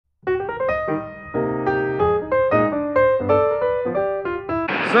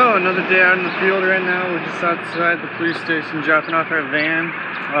So, another day out in the field right now. We're just outside the police station dropping off our van.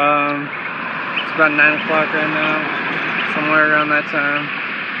 It's about 9 o'clock right now, somewhere around that time.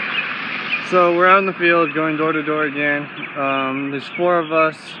 So, we're out in the field going door to door again. There's 4 of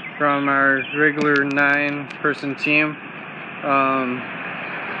us from our regular 9-person team.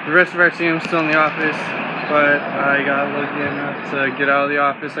 The rest of our team is still in the office, but I got lucky enough to get out of the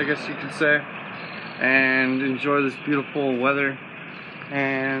office, I guess you could say, and enjoy this beautiful weather.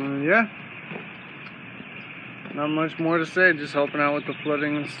 And yeah, not much more to say, just helping out with the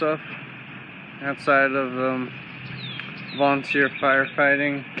flooding and stuff outside of volunteer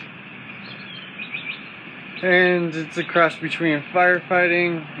firefighting. And it's a cross between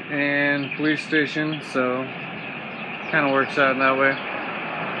firefighting and police station, so kind of works out in that way.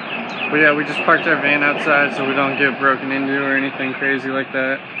 But yeah, we just parked our van outside so we don't get broken into or anything crazy like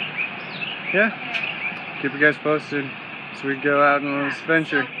that. Yeah, keep you guys posted as we go out on this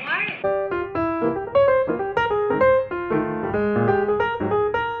venture.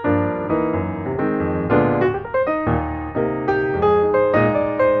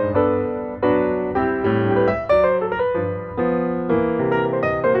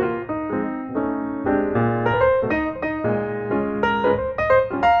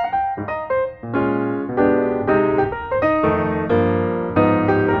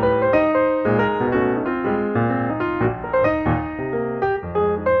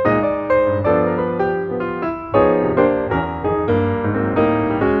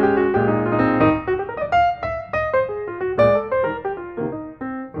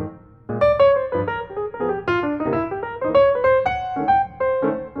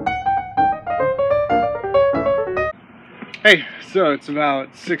 Hey, so it's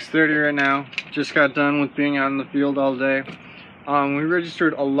about 6:30 right now. Just got done with being out in the field all day. We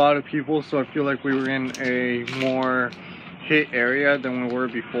registered a lot of people, so I feel like we were in a more hit area than we were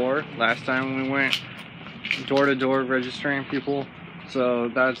before. Last time we went door to door registering people, so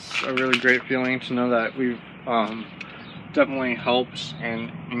that's a really great feeling to know that we've definitely helped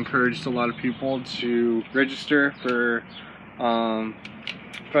and encouraged a lot of people to register for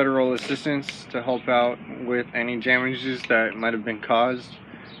federal assistance to help out with any damages that might have been caused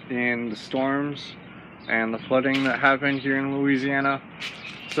in the storms and the flooding that happened here in Louisiana.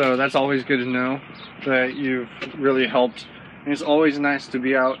 So that's always good to know that you've really helped. And it's always nice to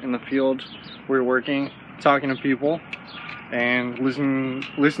be out in the field where you're working, talking to people and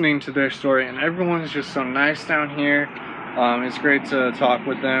listening to their story. And everyone's just so nice down here. It's great to talk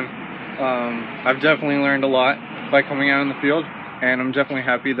with them. I've definitely learned a lot by coming out in the field, and I'm definitely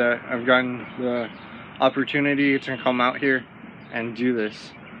happy that I've gotten the opportunity to come out here and do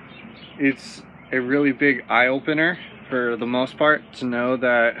this. It's a really big eye-opener for the most part to know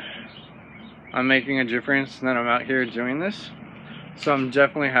that I'm making a difference and that I'm out here doing this. So I'm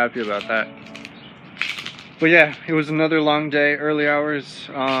definitely happy about that. But yeah, it was another long day, early hours.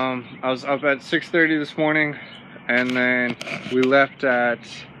 I was up at 6:30 this morning, and then we left at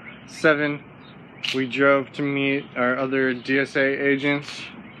 7. We drove to meet our other DSA agents,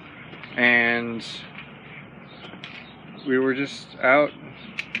 and we were just out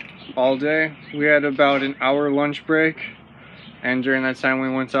all day. We had about an hour lunch break, and during that time we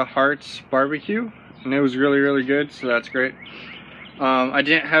went to Hart's Barbecue, and it was really good, so that's great. I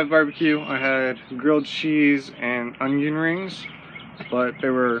didn't have barbecue. I had grilled cheese and onion rings, but they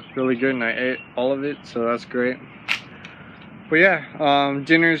were really good and I ate all of it, so that's great. But yeah,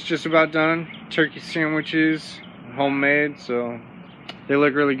 dinner's just about done. Turkey sandwiches, homemade, so they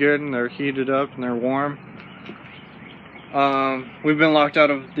look really good and they're heated up and they're warm. We've been locked out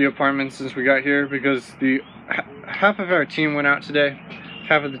of the apartment since we got here because half of our team went out today,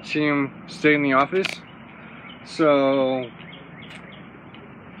 half of the team stayed in the office. So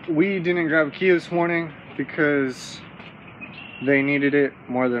we didn't grab a key this morning because they needed it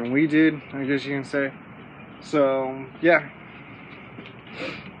more than we did, I guess you can say. So yeah.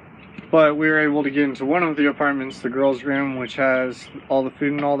 But we were able to get into one of the apartments, the girls' room, which has all the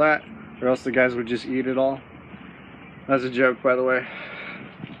food and all that, or else the guys would just eat it all. That's a joke, by the way.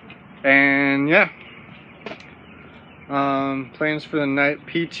 And yeah, plans for the night: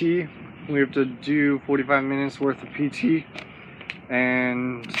 PT. We have to do 45 minutes worth of PT,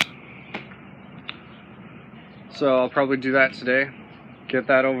 and so I'll probably do that today, get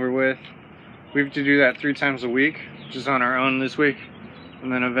that over with. We have to do that 3 times a week, just on our own this week.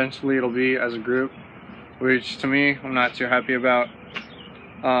 And then eventually it'll be as a group, which to me I'm not too happy about,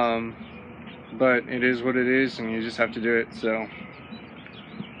 but it is what it is and you just have to do it. So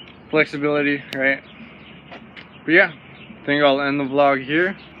flexibility, right? But yeah, I think I'll end the vlog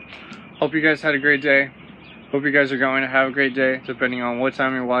here. Hope you guys had a great day. Hope you guys are going to have a great day, depending on what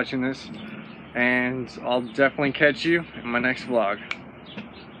time you're watching this. And I'll definitely catch you in my next vlog.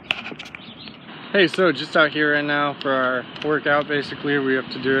 Hey, so just out here right now for our workout, basically. We have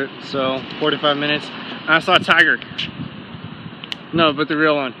to do it, so 45 minutes. I saw a tiger. No, but the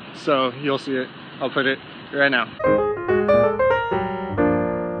real one, so you'll see it. I'll put it right now.